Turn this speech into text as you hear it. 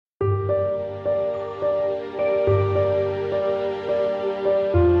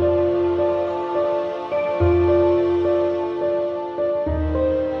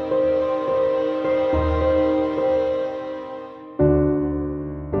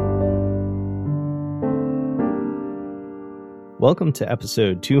Welcome to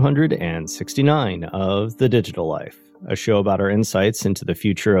episode 269 of The Digital Life, a show about our insights into the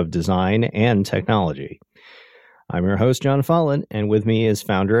future of design and technology. I'm your host, John Follen, and with me is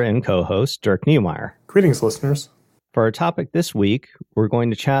founder and co-host Dirk Niemeyer. Greetings, listeners. For our topic this week, we're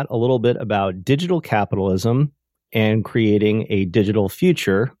going to chat a little bit about digital capitalism and creating a digital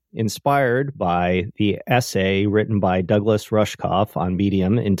future inspired by the essay written by Douglas Rushkoff on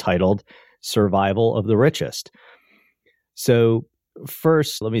Medium entitled Survival of the Richest. So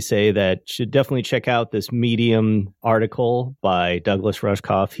first, let me say that you should definitely check out this Medium article by Douglas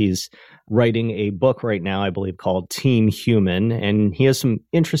Rushkoff. He's writing a book right now, I believe, called Team Human, and he has some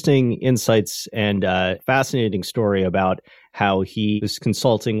interesting insights and a fascinating story about how he was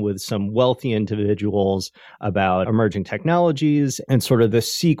consulting with some wealthy individuals about emerging technologies and sort of the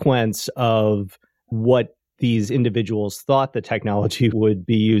sequence of what these individuals thought the technology would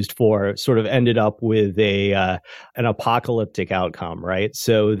be used for sort of ended up with an apocalyptic outcome, right?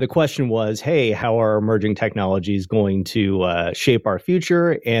 So the question was, hey, how are emerging technologies going to shape our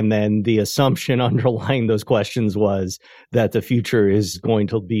future? And then the assumption underlying those questions was that the future is going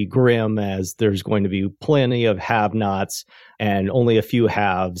to be grim, as there's going to be plenty of have-nots and only a few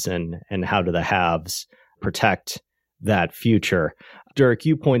haves, and how do the haves protect that future? Dirk,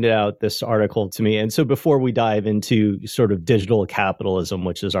 you pointed out this article to me. And so before we dive into sort of digital capitalism,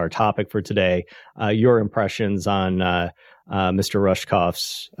 which is our topic for today, your impressions on Mr.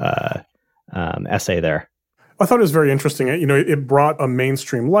 Rushkoff's essay there. I thought it was very interesting. It brought a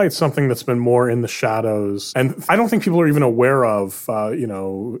mainstream light, something that's been more in the shadows. And I don't think people are even aware of,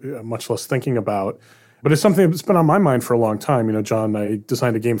 much less thinking about. But it's something that's been on my mind for a long time. John, I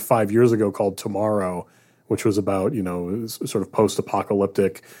designed a game 5 years ago called Tomorrow, which was about, sort of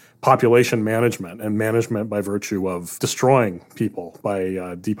post-apocalyptic population management and management by virtue of destroying people by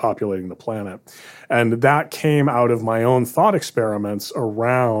depopulating the planet. And that came out of my own thought experiments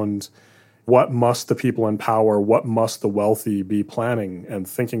around what must the people in power, what must the wealthy be planning and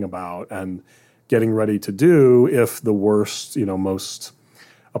thinking about and getting ready to do if the worst, most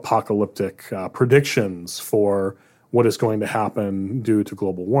apocalyptic predictions for what is going to happen due to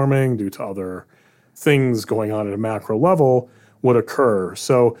global warming, due to other things going on at a macro level would occur.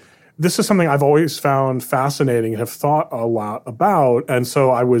 So this is something I've always found fascinating and have thought a lot about. And so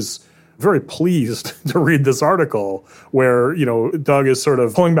I was very pleased to read this article where, Doug is sort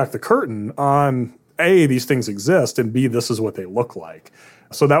of pulling back the curtain on A, these things exist, and B, this is what they look like.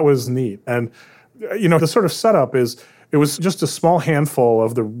 So that was neat. And, the sort of setup is it was just a small handful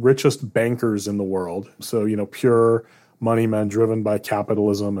of the richest bankers in the world. So, pure money men driven by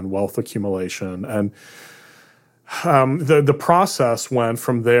capitalism and wealth accumulation. And the process went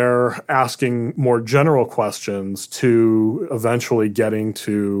from there asking more general questions to eventually getting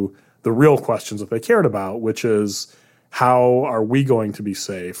to the real questions that they cared about, which is, how are we going to be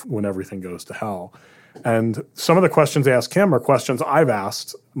safe when everything goes to hell? And some of the questions they asked him are questions I've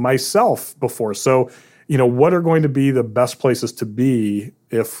asked myself before. So, what are going to be the best places to be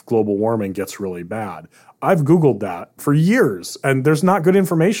if global warming gets really bad? I've Googled that for years, and there's not good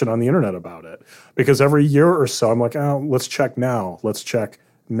information on the internet about it, because every year or so I'm like, oh, let's check now.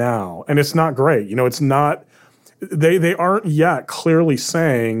 And it's not great. It's not, they aren't yet clearly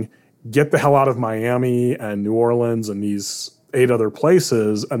saying, get the hell out of Miami and New Orleans and these 8 other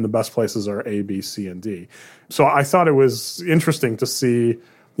places, and the best places are A, B, C, and D. So I thought it was interesting to see,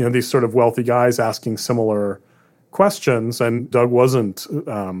 these sort of wealthy guys asking similar questions, and Doug wasn't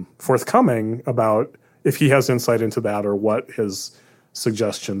forthcoming about if he has insight into that or what his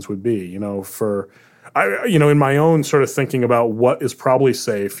suggestions would be. In my own sort of thinking about what is probably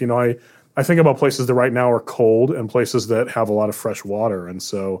safe, I think about places that right now are cold and places that have a lot of fresh water. And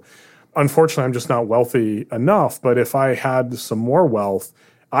so, unfortunately, I'm just not wealthy enough. But if I had some more wealth,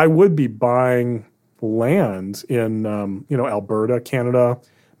 I would be buying land in, Alberta, Canada,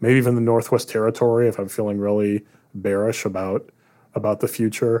 maybe even the Northwest Territory if I'm feeling really bearish about the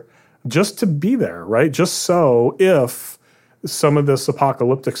future, just to be there, right? Just so if some of this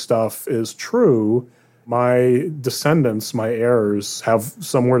apocalyptic stuff is true, my descendants, my heirs, have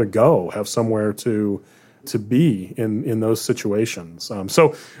somewhere to go, have somewhere to be in those situations.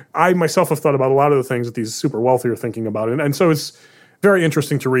 So I myself have thought about a lot of the things that these super wealthy are thinking about. And so it's very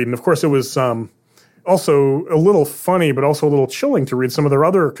interesting to read. And of course, it was also a little funny, but also a little chilling to read some of their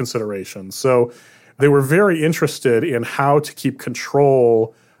other considerations. So they were very interested in how to keep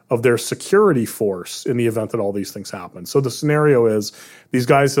control of their security force in the event that all these things happen. So the scenario is these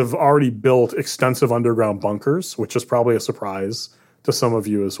guys have already built extensive underground bunkers, which is probably a surprise to some of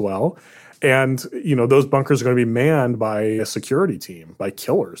you as well. And, those bunkers are going to be manned by a security team, by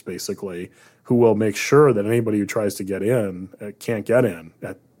killers, basically, who will make sure that anybody who tries to get in can't get in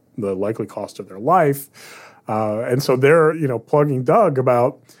at the likely cost of their life. And so they're, plugging Doug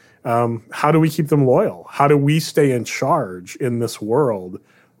about how do we keep them loyal? How do we stay in charge in this world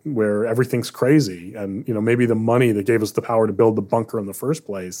where everything's crazy? And, maybe the money that gave us the power to build the bunker in the first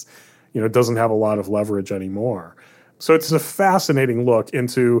place, doesn't have a lot of leverage anymore. So it's a fascinating look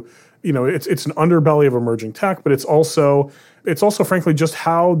into, it's an underbelly of emerging tech, but it's also frankly just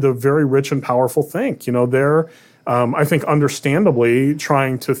how the very rich and powerful think. They're, I think, understandably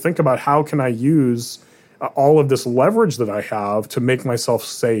trying to think about how can I use all of this leverage that I have to make myself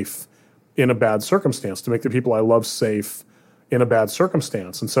safe in a bad circumstance, to make the people I love safe in a bad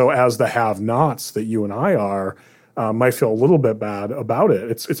circumstance. And so as the have-nots that you and I are, might feel a little bit bad about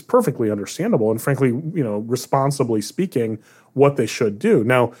it. It's perfectly understandable and frankly, responsibly speaking, what they should do.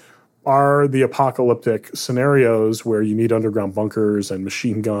 Now, are the apocalyptic scenarios where you need underground bunkers and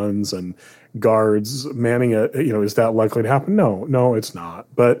machine guns and guards manning it, is that likely to happen? No, it's not.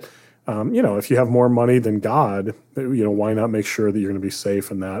 But, if you have more money than God, why not make sure that you're going to be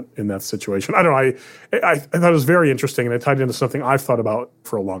safe in that situation? I don't know. I thought it was very interesting, and it tied into something I've thought about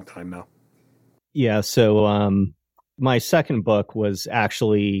for a long time now. Yeah. So my second book was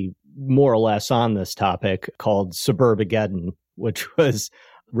actually more or less on this topic, called Suburbageddon, which was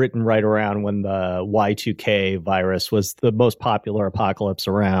written right around when the Y2K virus was the most popular apocalypse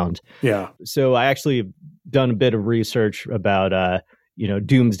around. Yeah. So I actually done a bit of research about,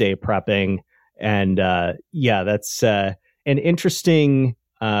 doomsday prepping. And that's an interesting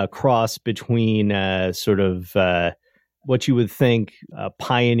cross between sort of what you would think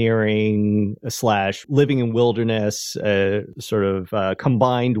pioneering / living in wilderness,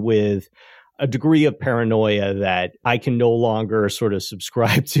 combined with a degree of paranoia that I can no longer sort of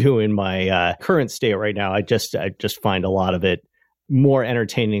subscribe to in my current state right now. I just find a lot of it more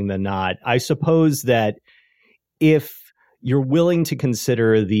entertaining than not. I suppose that if you're willing to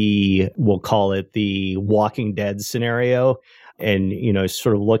consider we'll call it the Walking Dead scenario, and,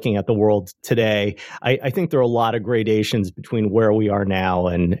 sort of looking at the world today, I think there are a lot of gradations between where we are now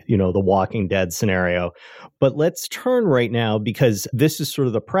and, the Walking Dead scenario. But let's turn right now, because this is sort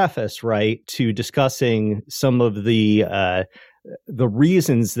of the preface, right, to discussing some of the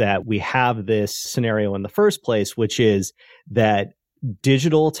reasons that we have this scenario in the first place, which is that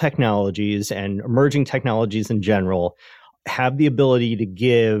digital technologies and emerging technologies in general have the ability to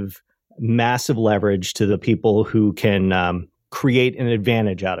give massive leverage to the people who can create an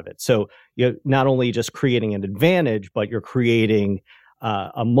advantage out of it. So you're not only just creating an advantage, but you're creating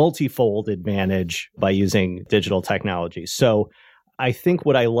a multifold advantage by using digital technology. So I think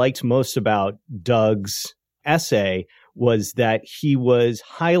what I liked most about Doug's essay was that he was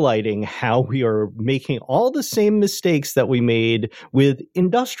highlighting how we are making all the same mistakes that we made with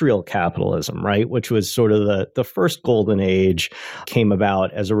industrial capitalism, right? Which was sort of the first golden age, came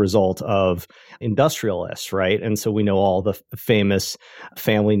about as a result of industrialists, right? And so we know all the famous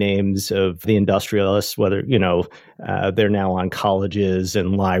family names of the industrialists, whether, they're now on colleges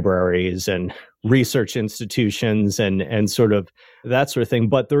and libraries and research institutions and sort of that sort of thing.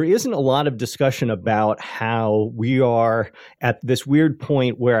 But there isn't a lot of discussion about how we are at this weird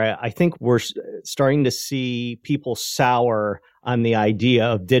point where I think we're starting to see people sour on the idea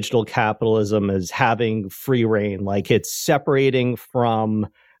of digital capitalism as having free reign, like it's separating from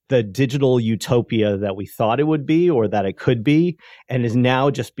the digital utopia that we thought it would be or that it could be, and has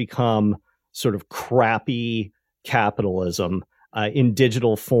now just become sort of crappy capitalism in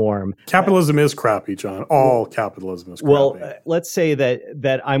digital form. Capitalism is crappy, John. All capitalism is crappy. Well, let's say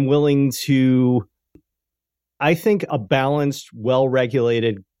that I'm willing to, I think a balanced,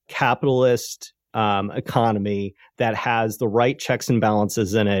 well-regulated capitalist economy that has the right checks and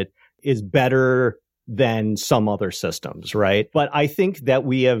balances in it is better than some other systems, right? But I think that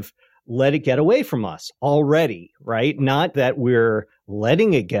we have let it get away from us already, right? Not that we're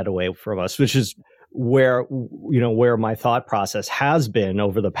letting it get away from us, which is where my thought process has been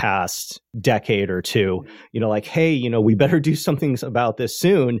over the past decade or two, like, hey, we better do something about this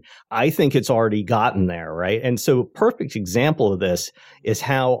soon. I think it's already gotten there, right? And so a perfect example of this is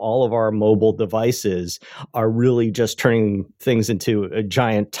how all of our mobile devices are really just turning things into a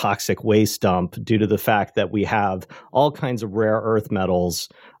giant toxic waste dump due to the fact that we have all kinds of rare earth metals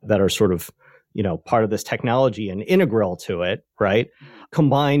that are sort of part of this technology and integral to it, right?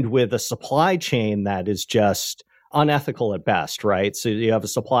 Combined with a supply chain that is just unethical at best, right? So you have a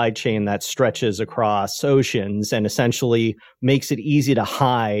supply chain that stretches across oceans and essentially makes it easy to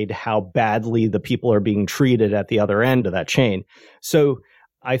hide how badly the people are being treated at the other end of that chain. So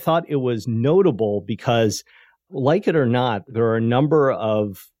I thought it was notable because, like it or not, there are a number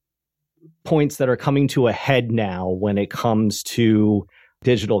of points that are coming to a head now when it comes to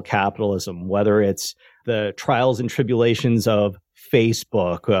digital capitalism, whether it's the trials and tribulations of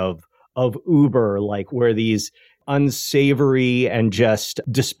Facebook, of Uber, like where these unsavory and just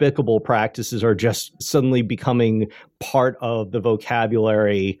despicable practices are just suddenly becoming part of the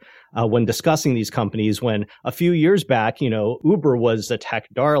vocabulary when discussing these companies. When a few years back, Uber was a tech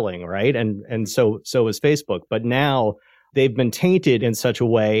darling, right? And so was Facebook. But now they've been tainted in such a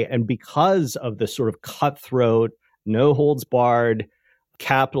way, and because of the sort of cutthroat, no holds barred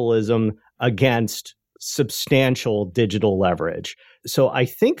capitalism against substantial digital leverage. So I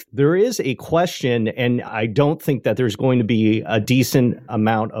think there is a question, and I don't think that there's going to be a decent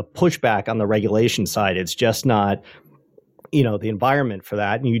amount of pushback on the regulation side. It's just not, the environment for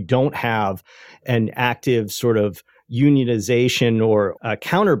that. And you don't have an active sort of unionization or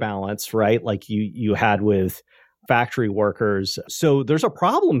counterbalance, right? Like you had with factory workers. So there's a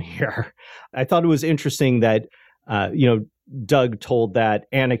problem here. I thought it was interesting that, Doug told that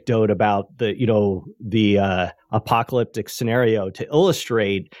anecdote about the apocalyptic scenario to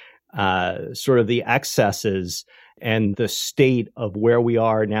illustrate sort of the excesses and the state of where we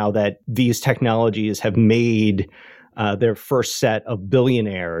are now that these technologies have made their first set of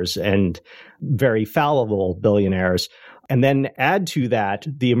billionaires and very fallible billionaires. And then add to that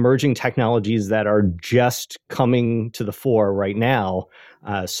the emerging technologies that are just coming to the fore right now,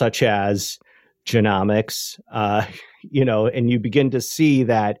 such as genomics, and you begin to see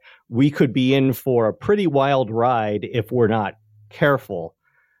that we could be in for a pretty wild ride if we're not careful.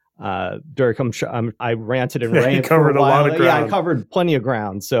 Dirk, I ranted and raved. You covered a lot of ground. Yeah, I covered plenty of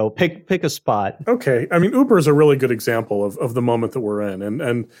ground. So pick a spot. Okay. I mean, Uber is a really good example of the moment that we're in.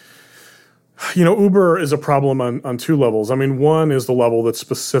 And Uber is a problem on two levels. I mean, one is the level that's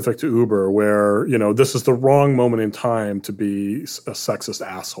specific to Uber, where, this is the wrong moment in time to be a sexist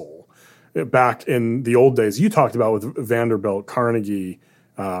asshole. Back in the old days, you talked about with Vanderbilt, Carnegie,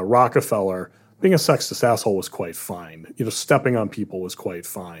 Rockefeller, being a sexist asshole was quite fine. Stepping on people was quite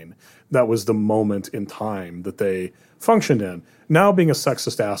fine. That was the moment in time that they functioned in. Now being a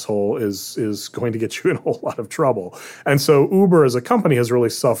sexist asshole is going to get you in a whole lot of trouble. And so Uber as a company has really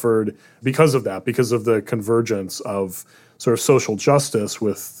suffered because of that, because of the convergence of sort of social justice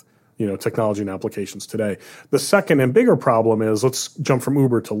with technology and applications today. The second and bigger problem is, let's jump from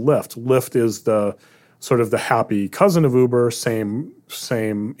Uber to Lyft. Lyft is the sort of the happy cousin of Uber, same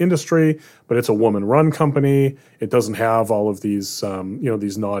industry, but it's a woman-run company. It doesn't have all of these,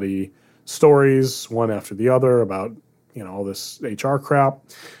 these naughty stories, one after the other, about all this HR crap.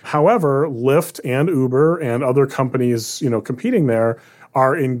 However, Lyft and Uber and other companies, competing there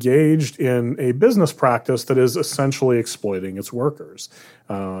are engaged in a business practice that is essentially exploiting its workers.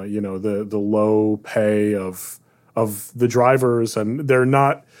 The low pay of the drivers, and they're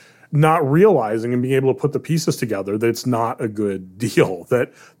not realizing and being able to put the pieces together that it's not a good deal,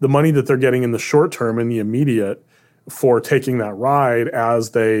 that the money that they're getting in the short term, in the immediate, for taking that ride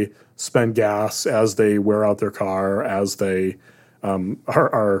as they spend gas, as they wear out their car, as they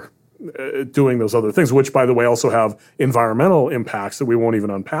are doing those other things, which, by the way, also have environmental impacts that we won't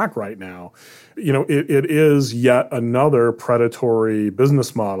even unpack right now. It is yet another predatory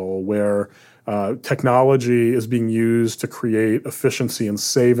business model where technology is being used to create efficiency and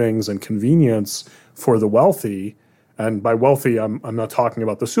savings and convenience for the wealthy. And by wealthy, I'm not talking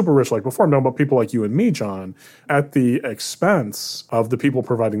about the super rich like before. I'm talking about people like you and me, John, at the expense of the people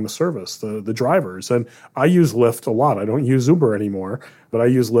providing the service, the drivers. And I use Lyft a lot. I don't use Uber anymore, but I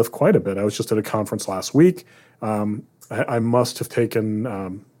use Lyft quite a bit. I was just at a conference last week. I must have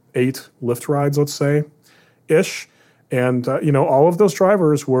taken 8 Lyft rides, let's say, ish. And, all of those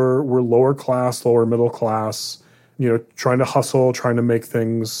drivers were lower class, lower middle class, trying to hustle, trying to make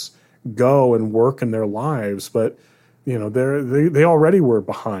things go and work in their lives. But they already were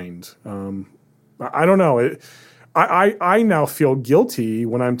behind. I don't know. I now feel guilty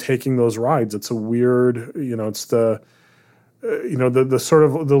when I'm taking those rides. It's a weird, it's the sort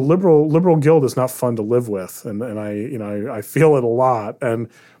of the liberal guilt is not fun to live with, and I feel it a lot. And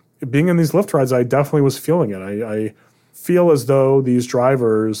being in these Lyft rides, I definitely was feeling it. I feel as though these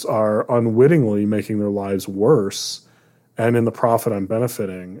drivers are unwittingly making their lives worse, and in the profit I'm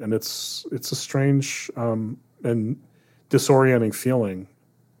benefiting. And it's a strange and disorienting feeling.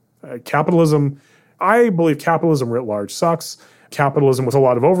 Capitalism, I believe capitalism writ large sucks. Capitalism with a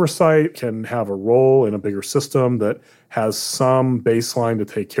lot of oversight can have a role in a bigger system that has some baseline to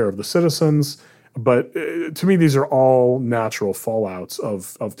take care of the citizens. But to me, these are all natural fallouts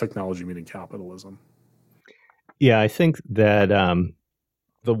of technology meeting capitalism. Yeah, I think that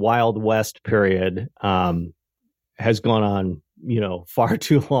the Wild West period has gone on, far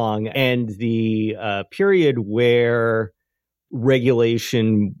too long. And the period where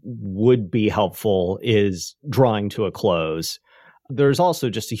regulation would be helpful is drawing to a close. There's also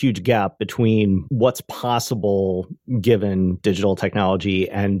just a huge gap between what's possible given digital technology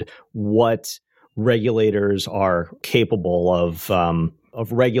and what regulators are capable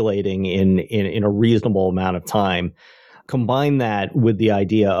of regulating in a reasonable amount of time. Combine that with the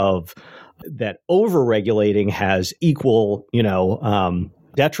idea of that over-regulating has equal,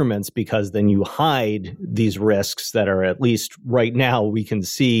 detriments, because then you hide these risks that are, at least right now, we can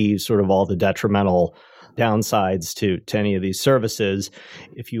see sort of all the detrimental downsides to any of these services.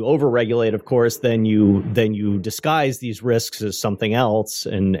 If you over-regulate, of course, then you disguise these risks as something else,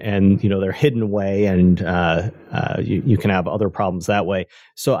 and they're hidden away, and you can have other problems that way.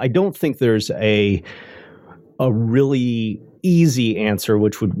 So I don't think there's a really easy answer,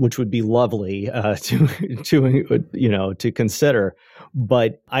 which would be lovely to consider.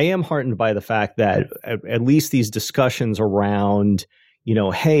 But I am heartened by the fact that at least these discussions around,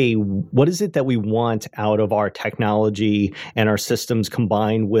 hey, what is it that we want out of our technology and our systems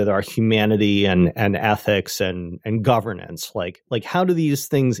combined with our humanity and ethics and governance? Like how do these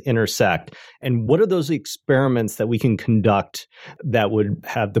things intersect? And what are those experiments that we can conduct that would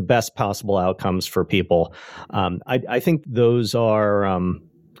have the best possible outcomes for people? I think those are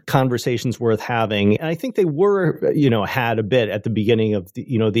conversations worth having. And I think they were, had a bit at the beginning of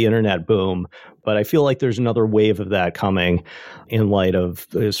the internet boom, but I feel like there's another wave of that coming in light of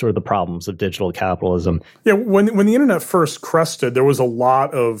sort of the problems of digital capitalism. Yeah, when the internet first crested, there was a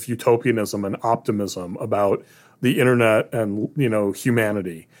lot of utopianism and optimism about the internet and,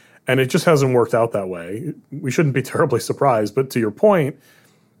 humanity. And it just hasn't worked out that way. We shouldn't be terribly surprised, but to your point,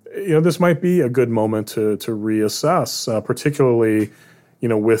 this might be a good moment to reassess, particularly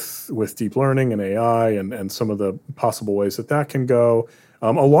with deep learning and AI and some of the possible ways that can go,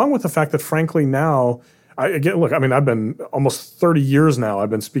 along with the fact that, frankly, now, I've been almost 30 years now, I've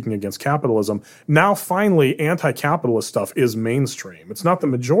been speaking against capitalism. Now, finally, anti-capitalist stuff is mainstream. It's not the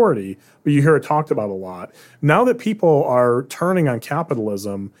majority, but you hear it talked about a lot. Now that people are turning on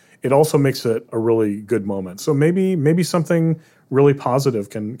capitalism, it also makes it a really good moment. So maybe something really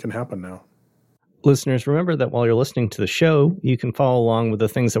positive can happen now. Listeners, remember that while you're listening to the show, you can follow along with the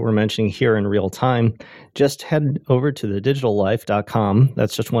things that we're mentioning here in real time. Just head over to thedigitallife.com.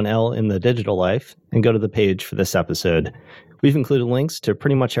 That's just one L in the Digital Life, and go to the page for this episode. We've included links to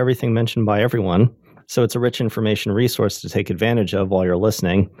pretty much everything mentioned by everyone, so it's a rich information resource to take advantage of while you're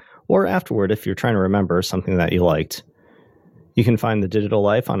listening, or afterward if you're trying to remember something that you liked. You can find The Digital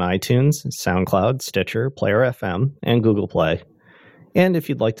Life on iTunes, SoundCloud, Stitcher, Player FM, and Google Play. And if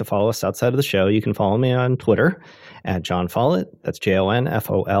you'd like to follow us outside of the show, you can follow me on Twitter at John Follett. That's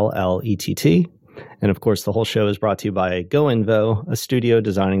JONFOLLETT. And of course, the whole show is brought to you by GoInvo, a studio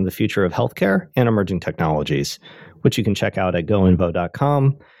designing the future of healthcare and emerging technologies, which you can check out at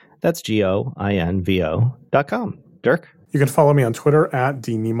goinvo.com. That's GOINVO.com. Dirk? You can follow me on Twitter at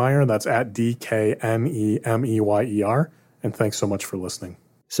DNiemeyer. That's at DKNEMEYER. And thanks so much for listening.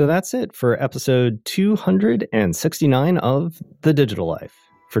 So that's it for episode 269 of The Digital Life.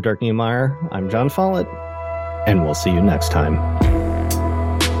 For Dirk Niemeyer, I'm John Follett, and we'll see you next time.